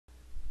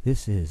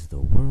This is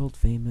the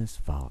world-famous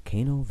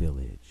Volcano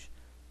Village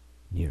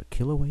near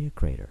Kilauea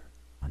Crater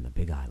on the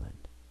Big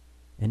Island.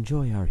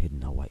 Enjoy our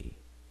hidden Hawaii.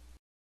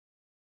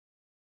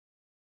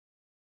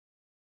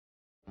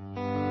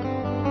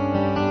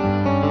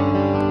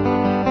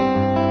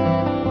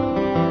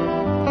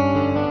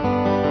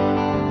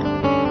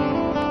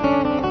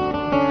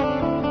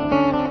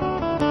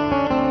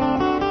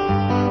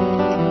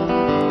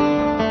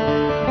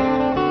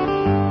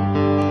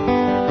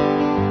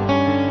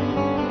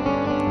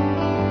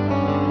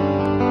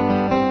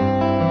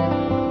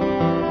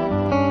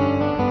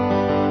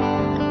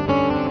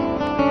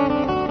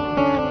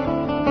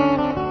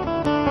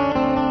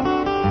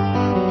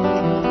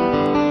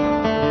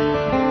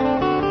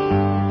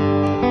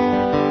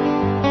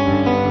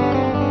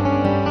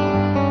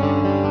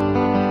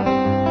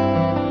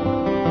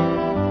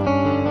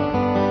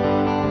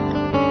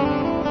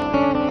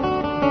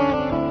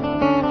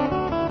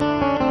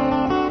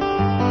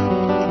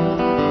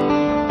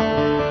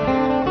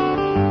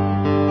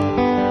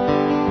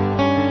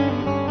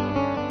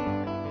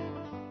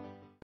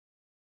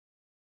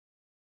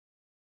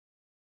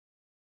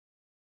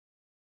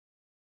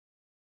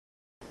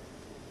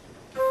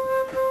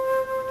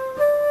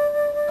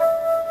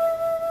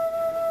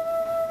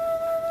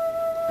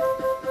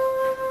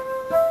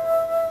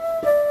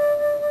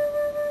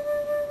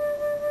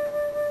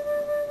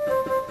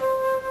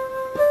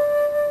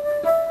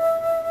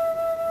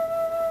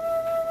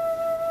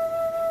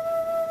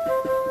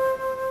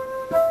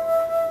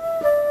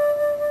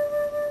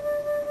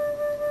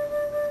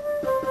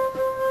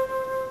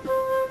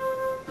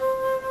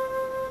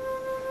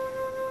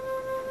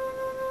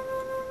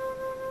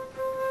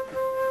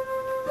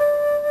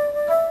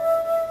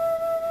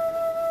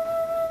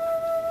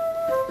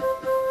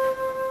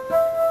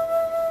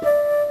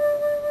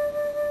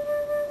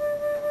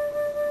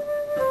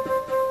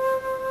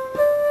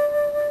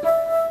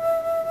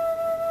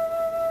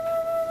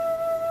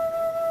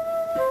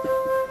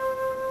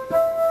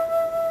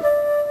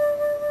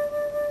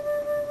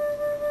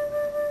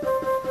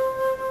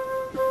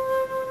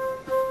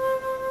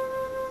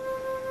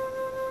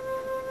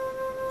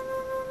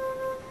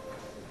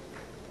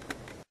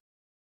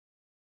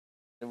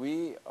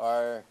 We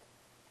are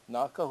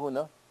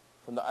Nakahuna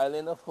from the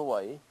island of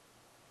Hawaii.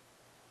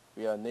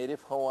 We are native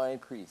Hawaiian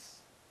priests.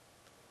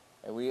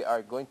 And we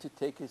are going to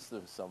take you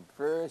to some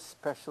very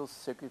special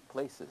sacred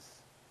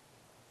places.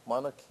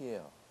 Mauna Kea,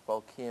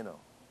 Volcano,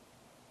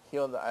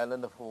 here on the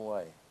island of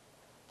Hawaii,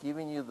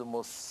 giving you the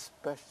most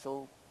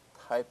special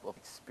type of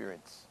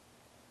experience.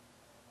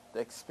 The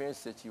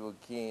experience that you will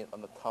gain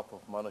on the top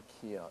of Mauna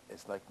Kea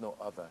is like no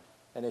other.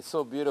 And it's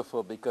so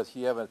beautiful because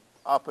you have an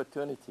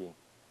opportunity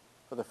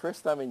for the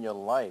first time in your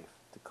life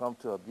to come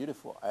to a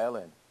beautiful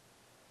island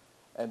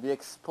and be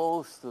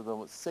exposed to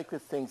the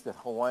sacred things that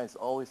Hawaiians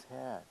always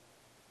had.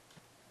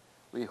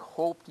 We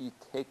hope you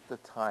take the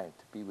time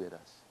to be with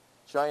us.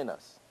 Join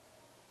us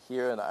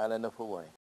here on the island of Hawaii.